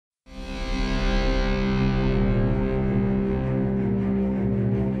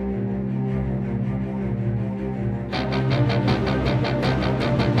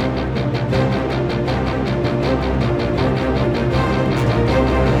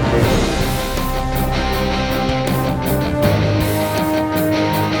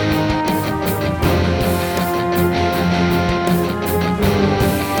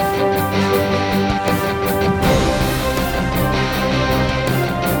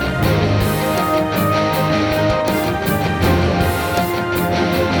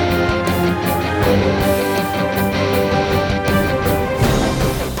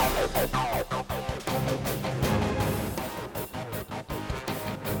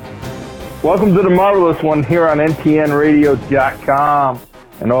Welcome to the Marvelous One here on ntnradio.com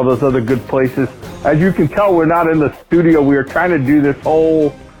and all those other good places. As you can tell, we're not in the studio. We are trying to do this whole,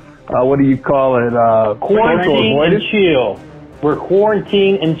 what do you call it? Quarantine and chill. We're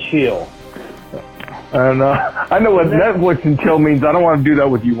quarantine and chill. I know what Netflix and chill means. I don't want to do that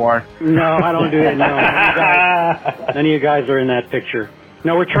with you, Warren. No, I don't do it. No, none of you guys are in that picture.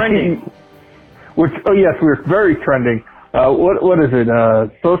 No, we're trending. Yes, we're very trending. What is it?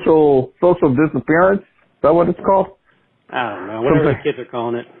 Social disappearance? Is that what it's called? I don't know. Whatever the kids are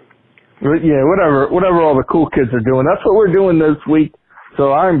calling it. Yeah, whatever all the cool kids are doing. That's what we're doing this week.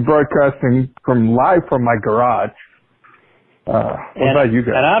 So I'm broadcasting live from my garage. What about you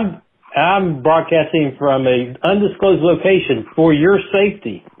guys? And I'm broadcasting from an undisclosed location for your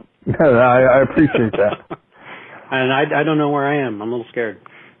safety. I appreciate that. And I don't know where I am. I'm a little scared.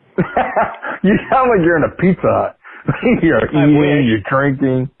 You sound like you're in a Pizza Hut. You're eating, you're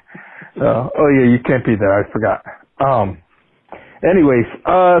drinking. You can't be there. I forgot. Anyways,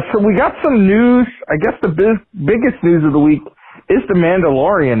 so we got some news. I guess the biggest news of the week is the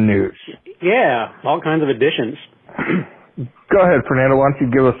Mandalorian news. Yeah, all kinds of additions. Go ahead, Fernando. Why don't you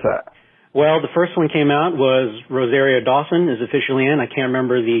give us that? Well, the first one came out was Rosario Dawson is officially in. I can't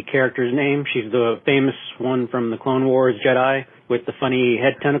remember the character's name. She's the famous one from the Clone Wars Jedi with the funny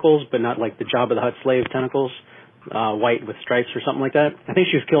head tentacles, but not like the Jabba the Hutt slave tentacles, white with stripes or something like that. I think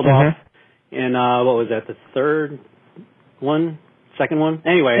she was killed off in, what was that, the second one?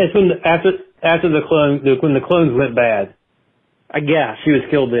 Anyway. It's when after when the clones went bad. I guess. She was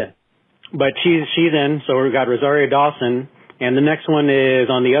killed then. But she's in, so we've got Rosario Dawson. And the next one is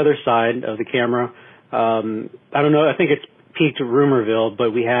on the other side of the camera. I don't know. I think it's peaked Rumorville, but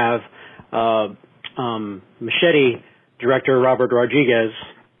we have Machete director Robert Rodriguez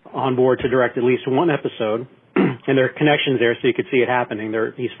on board to direct at least one episode. And there are connections there, so you could see it happening.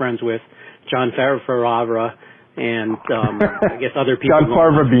 He's friends with John Favreau and I guess other people. John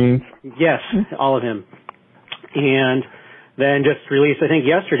Favreau Beans. Yes, all of him. And then just released, I think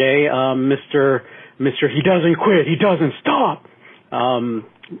yesterday, Mr. He doesn't quit, he doesn't stop.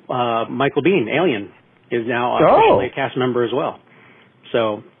 Michael Biehn, Alien, is now officially a cast member as well.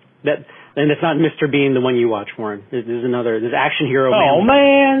 So and it's not Mr. Bean, the one you watch, Warren. There's action hero.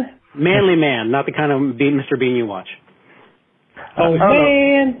 Manly man, not the kind of Mr. Bean you watch.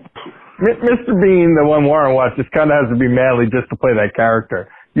 Man. Mr. Bean, the one Warren watches, kind of has to be manly just to play that character.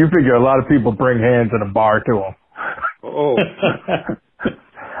 You figure a lot of people bring hands in a bar to him. Oh.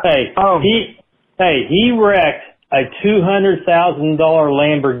 He wrecked a $200,000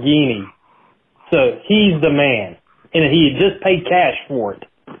 Lamborghini. So he's the man. And he had just paid cash for it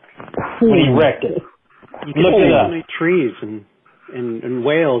when he wrecked it. Look it up. Trees and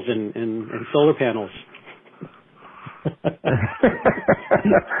whales and solar panels.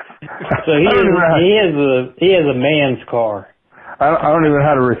 So he has a man's car. I don't even know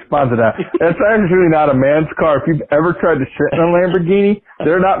how to respond to that. It's actually not a man's car. If you've ever tried to sit in a Lamborghini,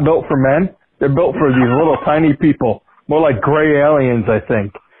 they're not built for men. They're built for these little tiny people. More like gray aliens, I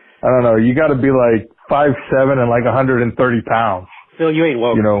think. I don't know. You got to be like 5'7" and like 130 pounds. Phil, you ain't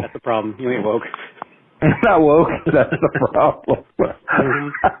woke. You know. That's the problem. You ain't woke. Not woke. That's the problem.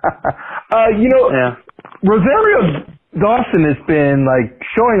 Rosario Dawson has been like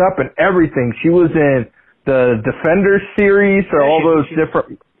showing up in everything. She was in the Defenders series or all those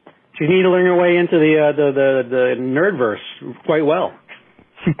different. She's needling her way into the nerdverse quite well.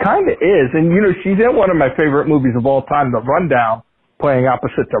 She kind of is, and she's in one of my favorite movies of all time, The Rundown, playing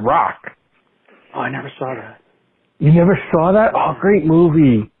opposite The Rock. Oh, I never saw that. You never saw that? Oh, great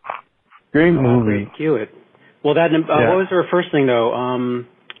movie. Great movie. Cute. Well, what was her first thing though?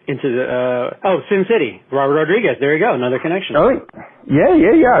 Sin City. Robert Rodriguez. There you go. Another connection. Oh,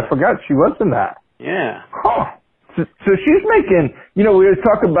 yeah. I forgot she was in that. Yeah. Huh. So she's making, we were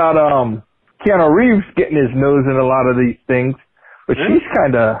talking about Keanu Reeves getting his nose in a lot of these things, but she's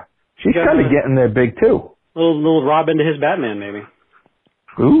kind of getting there big too. Little Robin to his Batman, maybe.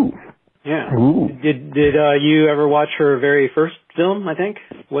 Ooh. Yeah. Ooh. Did you ever watch her very first film? I think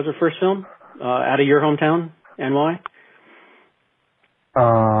was her first film out of your hometown, NY.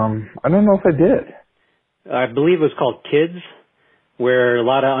 I don't know if I did. I believe it was called Kids, where a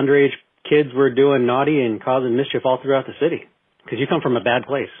lot of underage kids were doing naughty and causing mischief all throughout the city. Because you come from a bad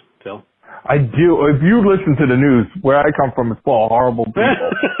place, Phil. I do. If you listen to the news, where I come from is full of horrible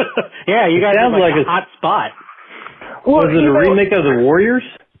people. Yeah, you guys sound like a hot spot. Well, was it a remake of The Warriors?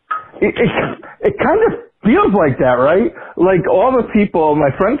 It kind of feels like that, right? Like all the people,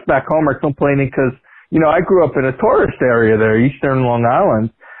 my friends back home are complaining because, I grew up in a tourist area there, Eastern Long Island,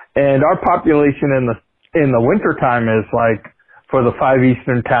 and our population in the wintertime is like for the 5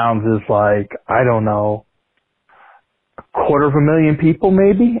 eastern towns is like, I don't know, 250,000 people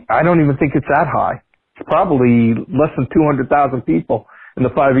maybe? I don't even think it's that high. It's probably less than 200,000 people in the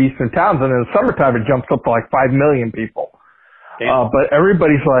 5 eastern towns, and in the summertime it jumps up to like 5 million people. But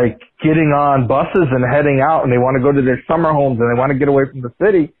everybody's like getting on buses and heading out, and they want to go to their summer homes, and they want to get away from the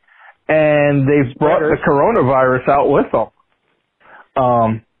city, and they've brought the coronavirus out with them.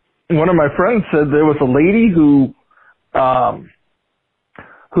 One of my friends said there was a lady who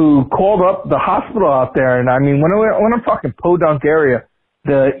called up the hospital out there, and I mean, when I'm talking Podunk area,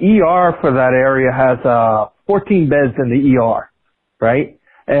 the ER for that area has 14 beds in the ER, right?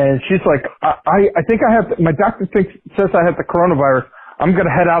 And she's like, I think I have, my doctor says I have the coronavirus. I'm going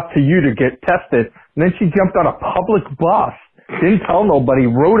to head out to you to get tested. And then she jumped on a public bus, didn't tell nobody,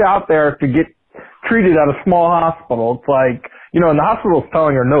 rode out there to get treated at a small hospital. It's like, you know, and the hospital's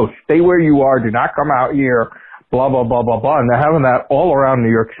telling her, no, stay where you are. Do not come out here, blah, blah, blah, blah, blah. And they're having that all around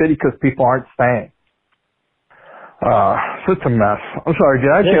New York City because people aren't staying. So it's a mess. I'm sorry,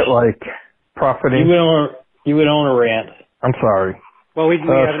 did I get like profiting? You went on a rant. I'm sorry. Well, we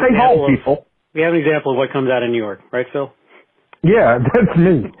have stay home, people. We have an example of what comes out of New York, right, Phil? Yeah, that's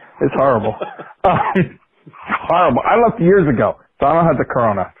me. It's horrible. Horrible. I left years ago, so I don't have the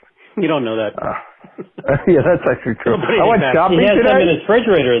corona. You don't know that. Yeah, that's actually true. I went shopping today. He had today. some in his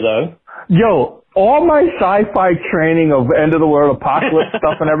refrigerator, though. Yo, all my sci-fi training of end of the world apocalypse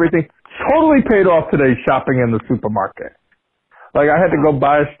stuff and everything totally paid off today shopping in the supermarket. Like, I had to go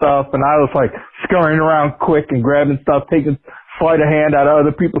buy stuff, and I was like scurrying around quick and grabbing stuff, taking sleight of hand out of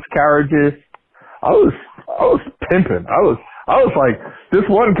other people's carriages. I was pimping. I was like, this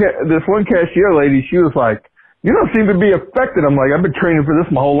one cashier lady, she was like, you don't seem to be affected. I'm like, I've been training for this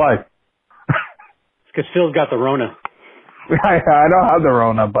my whole life. It's because Phil's got the Rona. I don't have the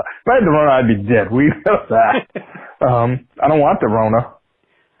Rona, but if I had the Rona, I'd be dead. We know that. I don't want the Rona.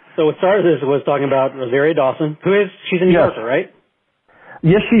 So what started this was talking about Rosaria Dawson, she's a New Yorker, right?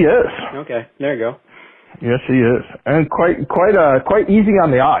 Yes, she is. Okay, there you go. Yes, she is, and quite easy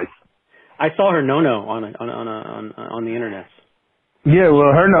on the eyes. I saw her no-no on the internet. Yeah, well,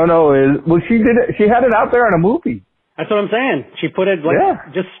 her no-no is, well, she did it, she had it out there in a movie. That's what I'm saying. She put it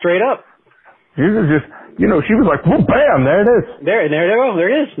just straight up. She was just, you know, she was like, whoa, bam, there it is. There you go. There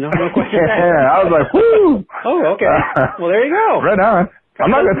it is. No question. Yeah, I was like, whoo. Oh, okay. Well, there you go. Right on.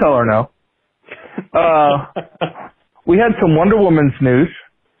 I'm not going to tell her no. We had some Wonder Woman's news.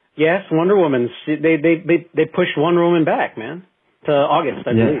 Yes, Wonder Woman. They pushed Wonder Woman back, man, to August,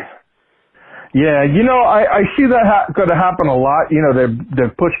 I believe. Yeah, you know, I see that going to happen a lot. You know,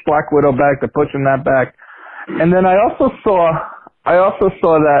 they've pushed Black Widow back, they're pushing that back, and then I also saw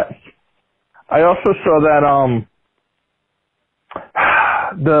that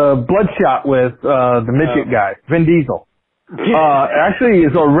the Bloodshot with the midget guy, Vin Diesel, actually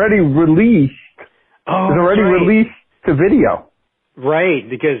is already released. Oh, Released to video. Right,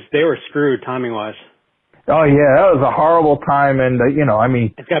 because they were screwed timing-wise. Oh, yeah, that was a horrible time, and, you know, I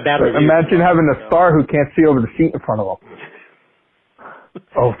mean, it's got bad reviews. Imagine having a star who can't see over the seat in front of him.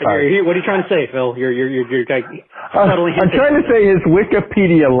 Oh, sorry. What are you trying to say, Phil? You're like, I'm trying to say his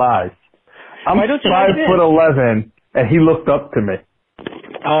Wikipedia lies. I'm 5'11", and he looked up to me.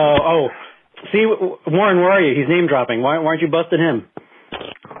 Oh. See, Warren, where are you? He's name-dropping. Why aren't you busting him?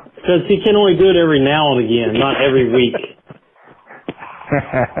 Because he can only do it every now and again, not every week.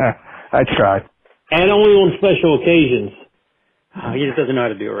 I tried. And only on special occasions. He just doesn't know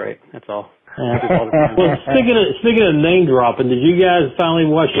how to do it right. That's all. Well, speaking of name dropping, did you guys finally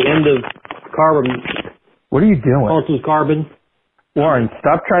watch the end of Carbon? What are you doing? Altered Carbon? Warren,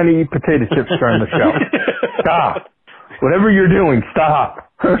 stop trying to eat potato chips during the show. Stop. Whatever you're doing, stop.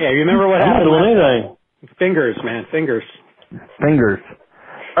 Yeah, you remember what happened? I'm not doing anything. Fingers, man. Fingers.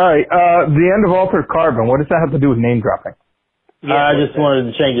 All right, the end of Altered Carbon, what does that have to do with name dropping? Yeah, I just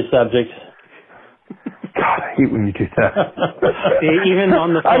wanted to change the subject. God, I hate when you do that. Even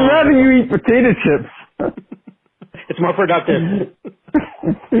on the phone. I'd rather you eat potato chips. It's more productive.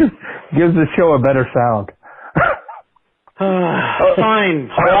 Gives the show a better sound. Fine.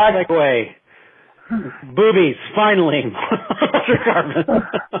 Segue. Boobies, finally.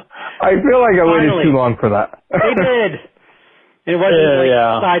 I feel like I waited too long for that. They did. It wasn't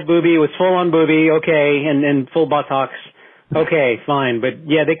side boobie. It was full on boobie, okay, and full buttocks. Okay, fine. But,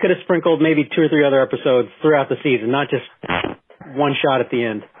 yeah, they could have sprinkled maybe 2 or 3 other episodes throughout the season, not just one shot at the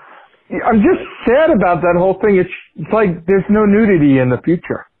end. I'm just sad about that whole thing. It's like there's no nudity in the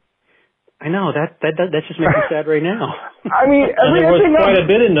future. I know. That just makes me sad right now. I mean, there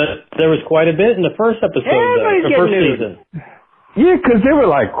was quite a bit in the first episode, the first season. Yeah, because they were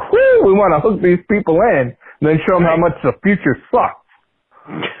like, whoo, we want to hook these people in. then show them how much the future sucks.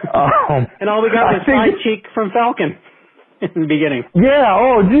 And all we got was side cheek from Falcon in the beginning. Yeah.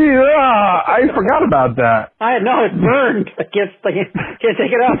 Oh, gee. I forgot about that. No, it's burned. I can't take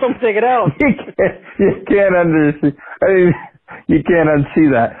it out. Don't take it out. You can't unsee. I mean, you can't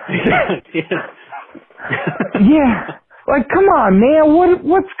unsee that. Yeah. Like, come on, man.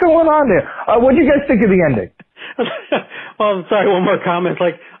 What's going on there? What do you guys think of the ending? Well, I'm sorry. One more comment.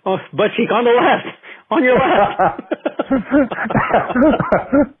 Like, butt cheek on the left. On your left.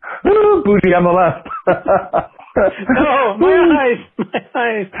 Booty on the left. No, my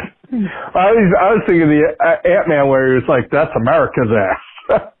eyes. I was thinking the Ant-Man where he was like, "That's America's ass."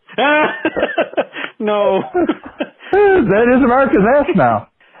 No. That is America's ass now.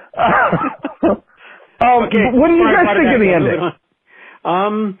 Okay, what do you guys think of the ending?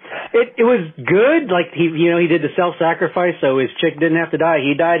 It was good. Like he did the self-sacrifice, so his chick didn't have to die.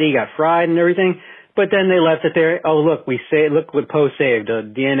 He died. He got fried and everything. But then they left it there. Oh, look, look what Poe saved, a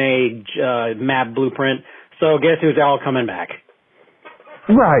DNA map blueprint. So guess who's all coming back?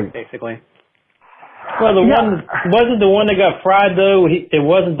 Right. Basically. Well, one wasn't the one that got fried though. It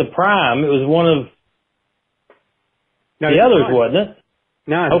wasn't the Prime. It was one of the others, wasn't it?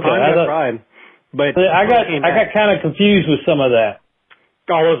 No, the Prime got fried. But I got kind of confused with some of that.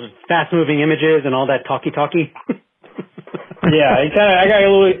 All those fast-moving images and all that talkie. Yeah, I got a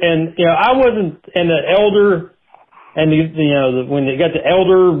little, and I wasn't, and the elder, and when they got the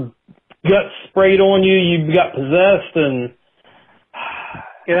elder guts sprayed on you, you got possessed, and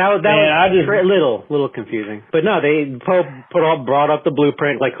that was a little confusing. But no, Poe brought up the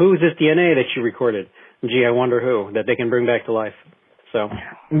blueprint, like who's this DNA that you recorded? Gee, I wonder who that they can bring back to life. So,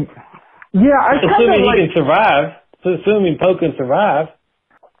 yeah, assuming he can survive, assuming Poe can survive.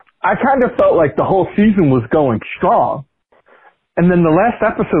 I kind of felt like the whole season was going strong. And then the last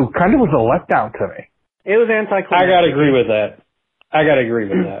episode kind of was a letdown to me. It was anticlimactic. I gotta agree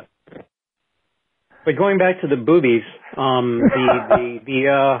with that. But going back to the boobies,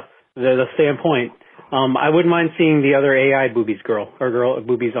 the standpoint, I wouldn't mind seeing the other AI boobies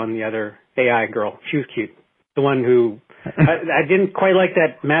boobies on the other AI girl. She was cute. The one who I didn't quite like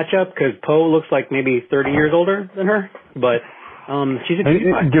that matchup because Poe looks like maybe 30 years older than her, but she's a cute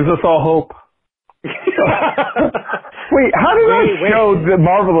one. It gives us all hope. Wait, how did that show, The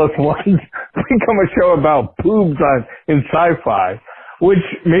Marvelous Ones, become a show about boobs in sci-fi? Which,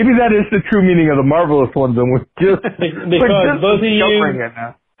 maybe that is the true meaning of The Marvelous Ones, and we're just because both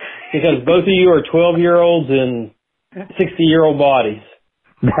of you are 12-year-olds in 60-year-old bodies.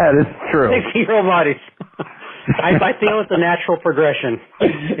 That is true. 60-year-old bodies. I feel it's a natural progression.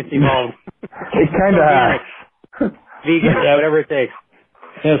 It's evolved. It kind of has. Vegan, whatever it takes.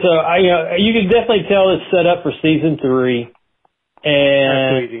 Yeah, so you can definitely tell it's set up for season 3,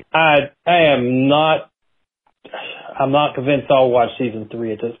 and I'm not convinced I'll watch season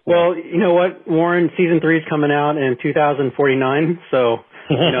 3 at this point. Well, you know what, Warren, season 3 is coming out in 2049, so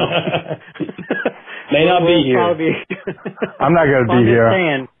may not be here. I'm not going to be here.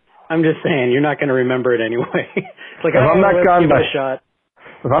 I'm just saying, you're not going to remember it anyway. It's like, if I'm not gone by a shot.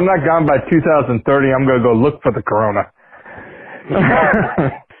 If I'm not gone by 2030, I'm going to go look for the corona.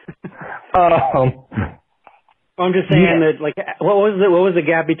 I'm just saying that, like, what was the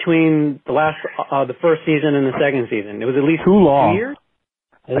gap between the first season and the second season? It was at least too long. 2 years.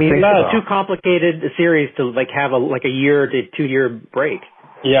 I mean, it's so. Too complicated a series to have a year to 2 year break.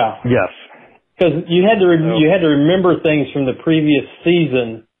 Yeah. Yes. Because you had to remember things from the previous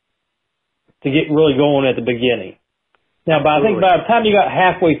season to get really going at the beginning. Now, I think by the time you got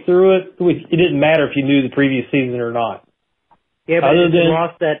halfway through it, it didn't matter if you knew the previous season or not. Yeah, but it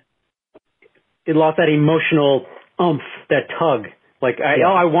lost that emotional oomph, that tug. Like,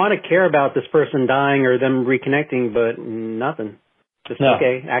 I want to care about this person dying or them reconnecting, but nothing. Just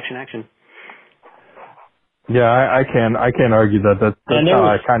okay, action. Yeah, I can't argue that. That's how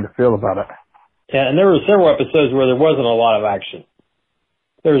I kind of feel about it. Yeah, and there were several episodes where there wasn't a lot of action.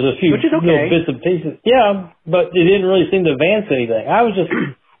 There was a few little bits and pieces. Yeah, but it didn't really seem to advance anything. I was just,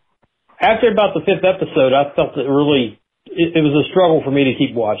 after about the 5th episode, I felt it really, it was a struggle for me to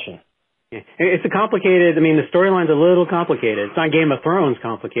keep watching. Yeah. It's the storyline's a little complicated. It's not Game of Thrones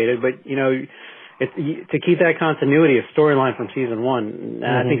complicated, but, to keep that continuity of storyline from season 1,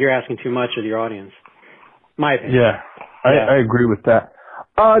 I think you're asking too much of your audience. My opinion. Yeah, I agree with that.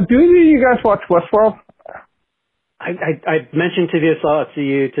 Do either of you guys watch Westworld? I mentioned to you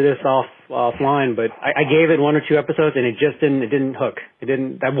offline, but I gave it 1 or 2 episodes and it didn't hook. It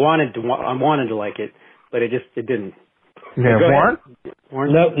didn't. I wanted to like it, but it didn't. Yeah,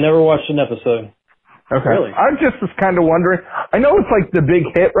 Warren? Nope, never watched an episode. Okay. Really? I just was kind of wondering. I know it's like the big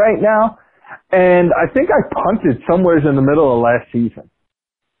hit right now, And I think I punted somewhere in the middle of last season.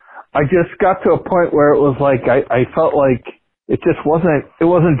 I just got to a point where it was like I felt like it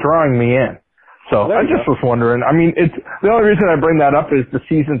wasn't drawing me in. So I just was wondering. I mean, it's the only reason I bring that up is the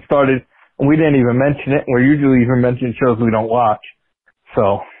season started and we didn't even mention it. And we're usually even mentioning shows we don't watch.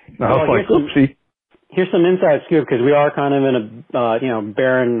 So I was like, oopsie. Here's some inside scoop because we are kind of in a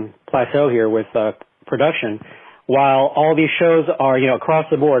barren plateau here with production. While all these shows are across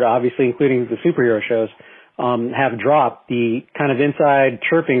the board, obviously including the superhero shows, have dropped, the kind of inside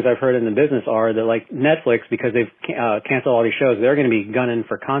chirpings I've heard in the business are that like Netflix, because they've canceled all these shows, they're going to be gunning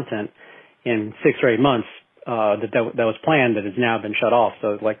for content in 6 or 8 months that was planned that has now been shut off.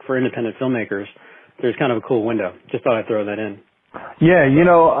 So like for independent filmmakers, there's kind of a cool window. Just thought I'd throw that in. Yeah,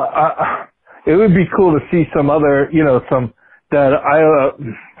 it would be cool to see some other, some that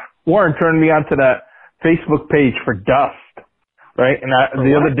Warren turned me onto that Facebook page for Dust, right? And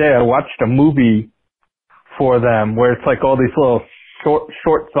the other day I watched a movie for them where it's like all these little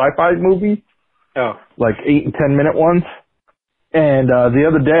short sci-fi movies, like 8 and 10 minute ones. And the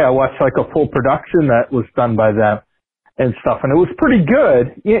other day I watched like a full production that was done by them and stuff, and it was pretty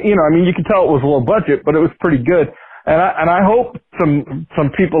good. I mean, you could tell it was a low budget, but it was pretty good. And I hope some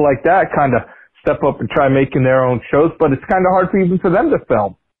people like that kind of step up and try making their own shows, but it's kind of hard even for them to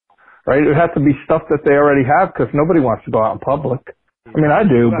film, right? It has to be stuff that they already have because nobody wants to go out in public. I mean, I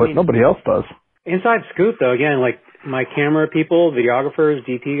do, but nobody else does. Inside scoop, though, again, like my camera people, videographers,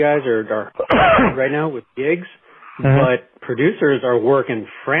 DP guys are right now with gigs, but producers are working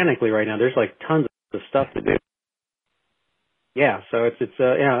frantically right now. There's like tons of stuff to do. Yeah, so it's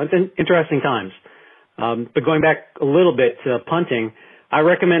interesting times. But going back a little bit to punting, I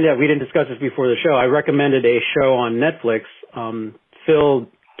recommended, we didn't discuss this before the show, I recommended a show on Netflix. Phil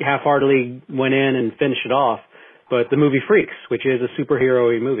half-heartedly went in and finished it off, but the movie Freaks, which is a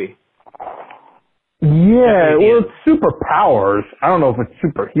superhero-y movie. Yeah, well, it's superpowers. I don't know if it's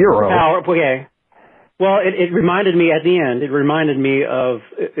superhero. Okay. Well, it reminded me at the end, of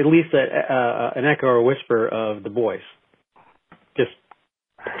at least an echo or whisper of The Boys. Just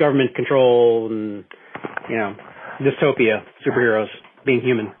government control and, dystopia, superheroes being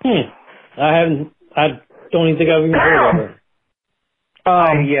human. I don't even think I've even heard of it.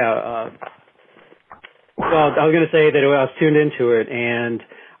 Well, I was going to say that I was tuned into it, and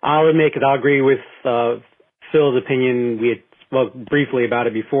I'll agree with Phil's opinion. We had spoke briefly about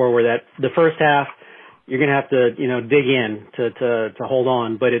it before, where that the first half you're going to have to dig in to hold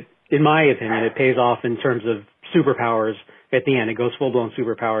on, but in my opinion, it pays off in terms of superpowers at the end. It goes full blown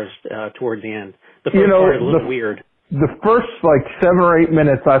superpowers towards the end. The first part is a little weird. The first 7 or 8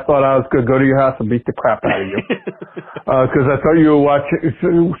 minutes, I thought I was going to go to your house and beat the crap out of you, because I thought you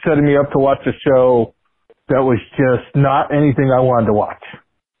were setting me up to watch a show that was just not anything I wanted to watch.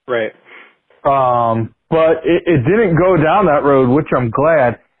 Right. But it didn't go down that road, which I'm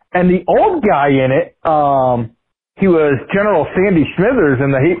glad. And the old guy in it, he was General Sandy Smithers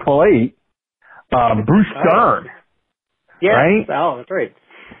in The Hateful Eight, Bruce Dern. Yeah. Right? Oh, that's right.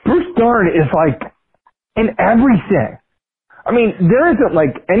 Bruce Dern is in everything. I mean, there isn't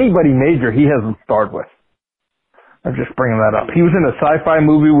anybody major he hasn't starred with. I'm just bringing that up. He was in a sci-fi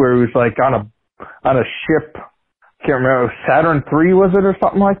movie where he was on a ship. Can't remember, Saturn III was it or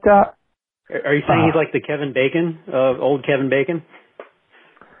something like that? Are you saying he's like the Kevin Bacon, old Kevin Bacon?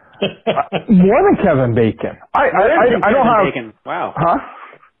 More than Kevin Bacon. I don't have. Bacon. Wow. Huh?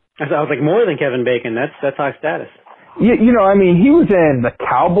 I was like more than Kevin Bacon. That's high status. I mean, he was in The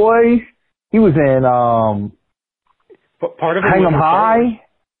Cowboys. He was in part of him Hang 'em High.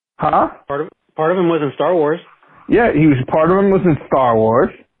 Huh? Part of him was in Star Wars. Yeah, part of him was in Star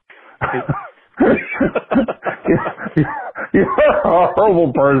Wars. You're a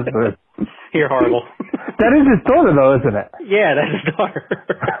horrible person. You're horrible. That is his daughter, though, isn't it? Yeah, that's his daughter.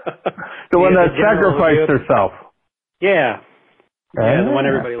 The one that sacrificed herself. Yeah. Yeah, the one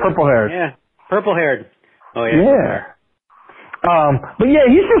everybody likes. Purple haired. Yeah, purple haired. Oh, yeah. Yeah. But yeah,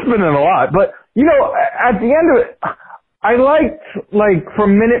 he's just been in a lot. But, at the end of it, I liked,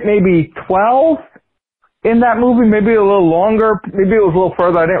 from minute maybe 12 in that movie, maybe a little longer, maybe it was a little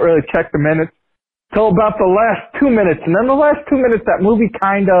further, I didn't really check the minutes, till about the last 2 minutes. And then the last 2 minutes, that movie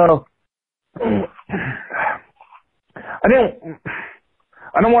kind of, I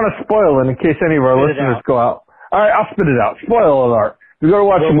don't want to spoil it in case any of our listeners go out. All right, I'll spit it out. Spoiler alert. You go to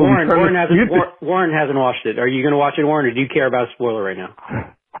watch the movie. Warren hasn't watched it. Are you going to watch it, Warren, or do you care about a spoiler right now?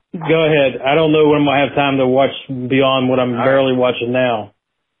 Go ahead. I don't know when I'm going to have time to watch beyond what I'm barely watching now.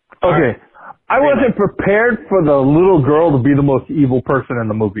 Okay. I wasn't prepared for the little girl to be the most evil person in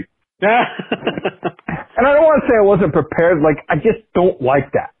the movie. And I don't want to say I wasn't prepared. I just don't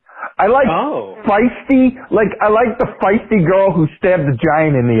like that. I like feisty, I like the feisty girl who stabbed the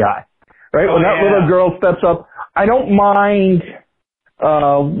giant in the eye. Right? When that little girl steps up, I don't mind,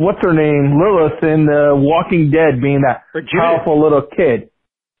 what's her name, Lilith in The Walking Dead being that powerful little kid.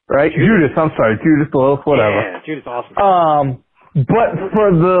 Right? Judith, I'm sorry, Judith, Lilith, whatever. Yeah, Judith's awesome. But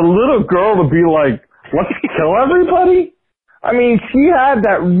for the little girl to be like, let's kill everybody? I mean, she had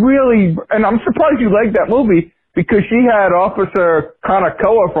that really, and I'm surprised you liked that movie, because she had Officer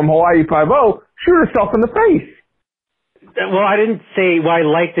Kanakoa from Hawaii Five-0 shoot herself in the face. Well, I didn't say I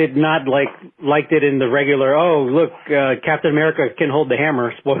liked it, not liked it in the regular, look, Captain America can hold the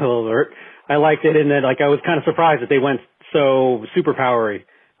hammer, spoiler alert. I liked it in that, I was kind of surprised that they went so superpowery.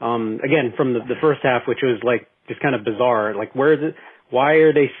 Again, from the first half, which was, just kind of bizarre. Where is it? Why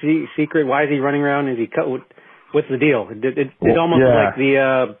are they secret? Why is he running around? Is he cut? What's the deal? It almost like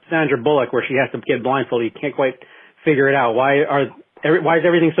the Sandra Bullock, where she has to get blindfolded. You can't quite figure it out. Why is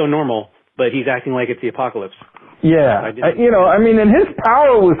everything so normal, but he's acting like it's the apocalypse? Yeah, and his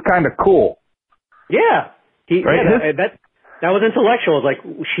power was kind of cool. Yeah, that was intellectual. It's like,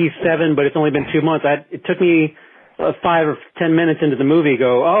 she's 7, but it's only been 2 months. It took me 5 or 10 minutes into the movie.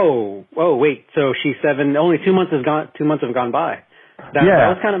 Wait, so she's 7. Only 2 months have gone by.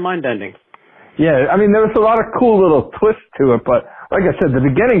 That was kind of mind bending. Yeah, there was a lot of cool little twists to it, but like I said, the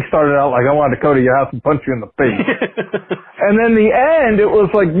beginning started out like I wanted to go to your house and punch you in the face. And then the end, it was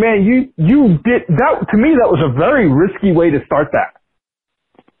like, man, you did that. To me, that was a very risky way to start that.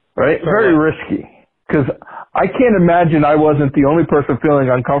 Right? Very risky. Because I can't imagine I wasn't the only person feeling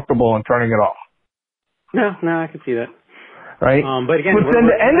uncomfortable and turning it off. No, I can see that. Right? But again, then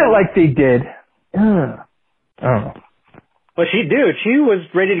to end it like they did, I don't know. Well, she was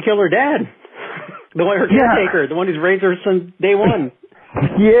ready to kill her dad. The one, her caretaker, the one who's raised her since day one.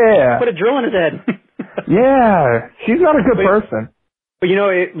 Yeah. Put a drill in his head. Yeah. She's not a good person. But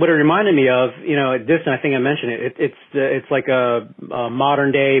what it reminded me of, this, and I think I mentioned it, it's like a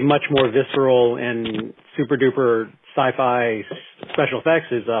modern day, much more visceral and super duper sci-fi special effects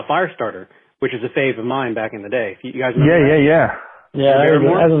is Firestarter, which is a fave of mine back in the day. You guys remember that? Yeah,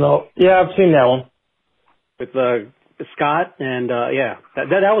 I don't know. Yeah, I've seen that one. With Scott and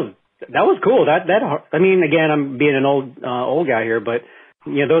that was cool. Again, I'm being an old guy here, but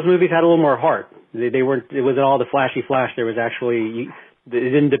those movies had a little more heart. They weren't. It wasn't all the flashy flash. There was actually. It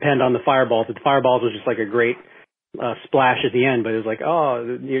didn't depend on the fireballs. The fireballs was just like a great splash at the end, but it was like,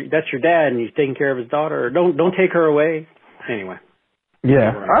 that's your dad, and he's taking care of his daughter. Don't take her away. Anyway.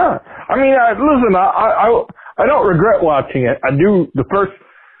 Yeah. Listen. I don't regret watching it. I do the first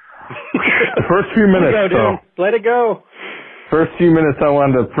few minutes. Let it go, dude. Let it go. First few minutes, I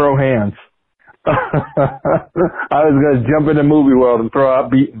wanted to throw hands. I was going to jump in the movie world and throw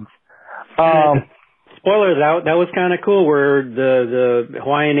out beatings. Spoilers out. That was kind of cool. Where the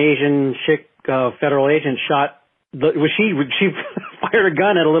Hawaiian Asian chick federal agent shot. She fired a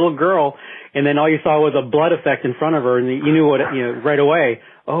gun at a little girl, and then all you saw was a blood effect in front of her, and you knew right away.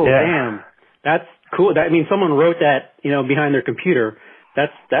 Oh, damn, that's cool. Someone wrote that behind their computer.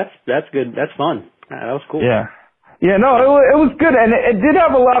 That's good. That's fun. That was cool. Yeah. Yeah, no, it was good, and it did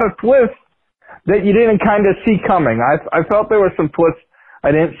have a lot of twists that you didn't kind of see coming. I felt there were some twists I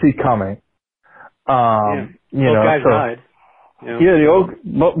didn't see coming. Both guys died. Yeah,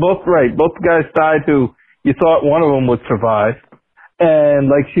 both guys died who you thought one of them would survive, and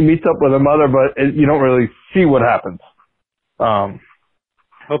she meets up with her mother, but you don't really see what happens.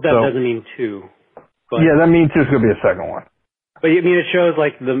 Hope that doesn't mean 2. But. Yeah, that means there's gonna be a second one. But it shows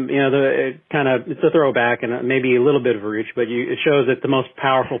it's a throwback and maybe a little bit of a reach, but it shows that the most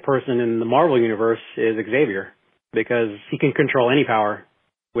powerful person in the Marvel universe is Xavier, because he can control any power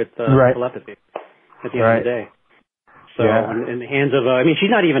with telepathy at the end of the day. So in the hands of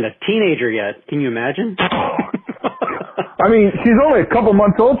she's not even a teenager yet. Can you imagine? She's only a couple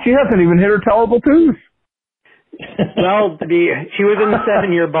months old. She hasn't even hit her tellable twos. Well, she was in the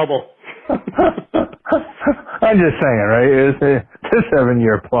 7-year bubble. I'm just saying, right? It's a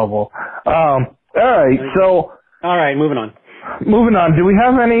 7-year bubble. All right, so. All right, moving on. Do we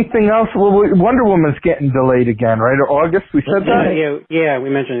have anything else? Well, Wonder Woman's getting delayed again, right? Or August? We said that? Yeah, we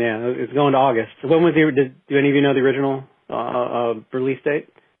mentioned, it's going to August. When was do any of you know the original release date?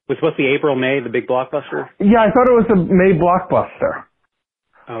 It was supposed to be April, May, the big blockbuster? Yeah, I thought it was a May blockbuster.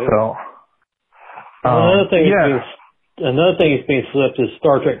 Oh. So. Another thing that's being slipped is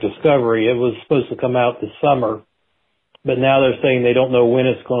Star Trek Discovery. It was supposed to come out this summer, but now they're saying they don't know when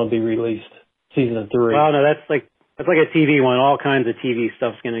it's going to be released. Season 3. Well, no, that's like a TV one. All kinds of TV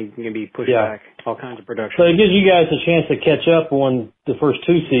stuff's going to be pushed back. All kinds of production. So it gives you guys a chance to catch up on the first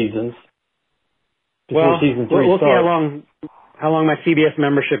 2 seasons before season 3 we'll starts. see how long my CBS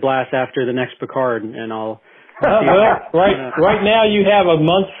membership lasts after the next Picard, and I'll. Right now you have a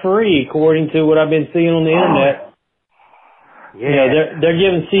month free, according to what I've been seeing on the internet. Yeah, you know, they're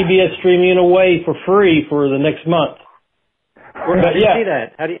giving CBS streaming away for free for the next month. Where do you see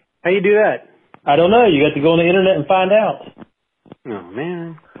that? How do you do that? I don't know. You got to go on the internet and find out. Oh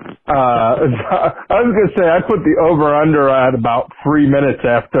man. I was gonna say I put the over under at about 3 minutes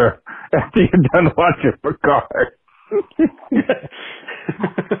after you're done watching Picard.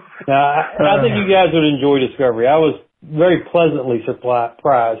 I think you guys would enjoy Discovery. I was very pleasantly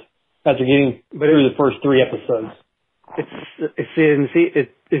surprised after getting through the first 3 episodes. Is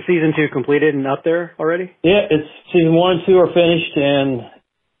season 2 completed and up there already? Yeah, it's season 1 and 2 are finished and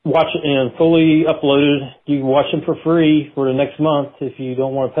fully uploaded. You can watch them for free for the next month if you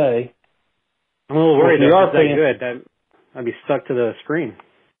don't want to pay. I'm a little worried if it's that good. I'd be stuck to the screen.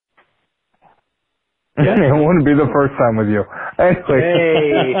 Yeah. It wouldn't be the first time with you. Anyway.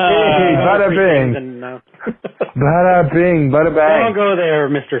 Hey, bada bing. Bada bing, bada bang. Don't go there,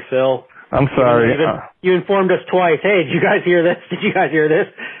 Mr. Phil. I'm sorry. You informed us twice. Hey, did you guys hear this? Did you guys hear this?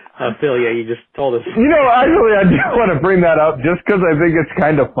 Phil, yeah, you just told us. You know, actually, I do want to bring that up just because I think it's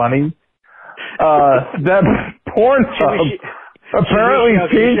kind of funny. That Pornhub apparently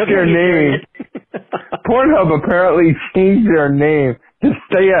changed their name. Pornhub apparently changed their name to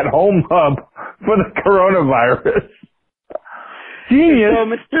Stay at Home Hub for the coronavirus. Genius. So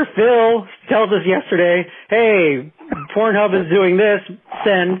Mr. Phil tells us yesterday, hey, Pornhub is doing this,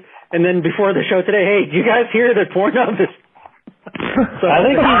 send. And then before the show today, hey, do you guys hear that Pornhub is... So I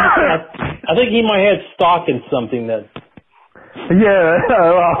think he might have stock in something then. Yeah,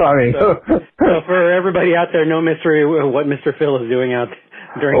 well, I mean... So for everybody out there, no mystery what Mr. Phil is doing out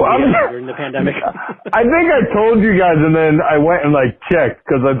during the pandemic. I think I told you guys, and then I went and checked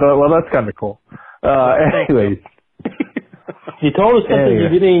because I thought, well, that's kind of cool. Anyways, you told us something you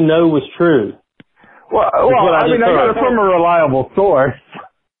didn't even know was true. Well, I mean, I got it from a reliable source.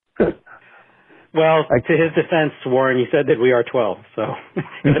 Well, to his defense, Warren, you said that we are 12, so...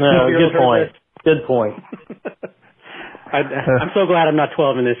 No, good point. Good point. I'm so glad I'm not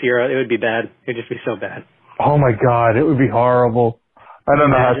 12 in this year. It would be bad. It would just be so bad. Oh, my God. It would be horrible. I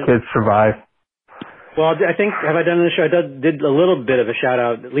don't know how kids survive. Well, I think, have I done this show? I did a little bit of a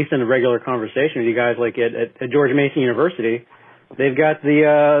shout-out, at least in a regular conversation with you guys, at George Mason University. They've got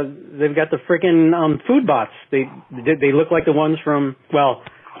the freaking food bots. They look like the ones from, well...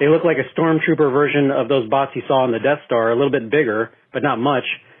 They look like a stormtrooper version of those bots you saw on the Death Star, a little bit bigger, but not much.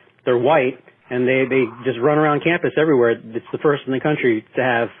 They're white, and they just run around campus everywhere. It's the first in the country to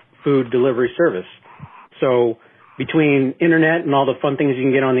have food delivery service. So between internet and all the fun things you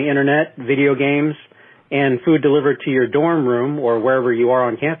can get on the internet, video games, and food delivered to your dorm room or wherever you are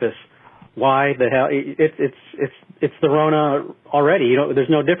on campus, why the hell? It's the Rona already. There's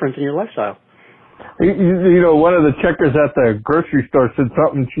no difference in your lifestyle. You know, one of the checkers at the grocery store said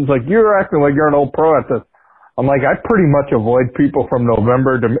something. She's like, "You're acting like you're an old pro at this." I'm like, I pretty much avoid people from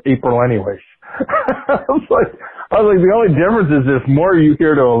November to April anyways. I was like, the only difference is there's more you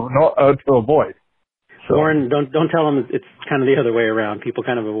here to avoid. So. Warren, don't tell them it's kind of the other way around. People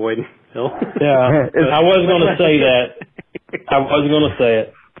kind of avoid Phil. Yeah, I was going to say that. I was going to say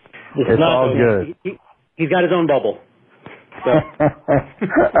it. It's all good. He's got his own bubble. So. All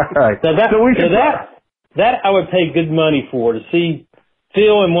right. Now that I would pay good money for, to see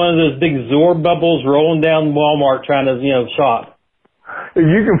Phil in one of those big Zorb bubbles rolling down Walmart trying to, shop. If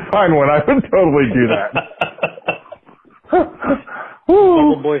you can find one, I would totally do that.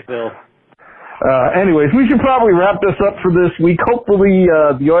 Bubble boy Phil. Anyways, we should probably wrap this up for this week. Hopefully,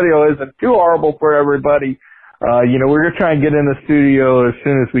 the audio isn't too horrible for everybody. We're going to try and get in the studio as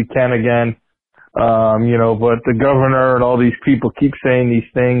soon as we can again. But the governor and all these people keep saying these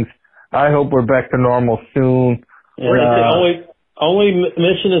things. I hope we're back to normal soon. Only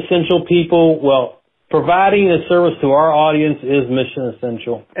mission essential people. Well, providing a service to our audience is mission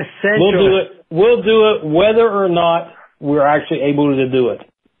essential. We'll do it whether or not we're actually able to do it.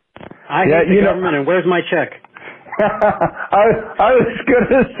 I hate the government, and where's my check? I was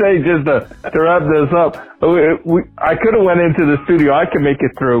gonna say, just to wrap this up, I could have went into the studio. I can make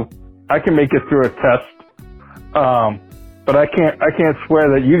it through a test, but I can't swear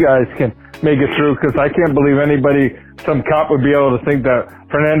that you guys can make it through, because I can't believe some cop would be able to think that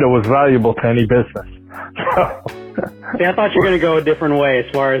Fernando was valuable to any business. See, I thought you were going to go a different way as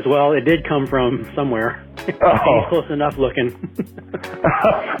far as, well, it did come from somewhere. He's close enough looking.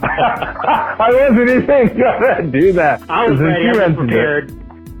 I wasn't even going to do that. I was ready. I'm just prepared.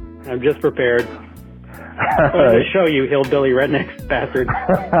 I'm just prepared. I'm going to show you, hillbilly redneck bastard.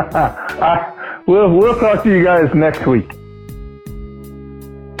 We'll talk to you guys next week.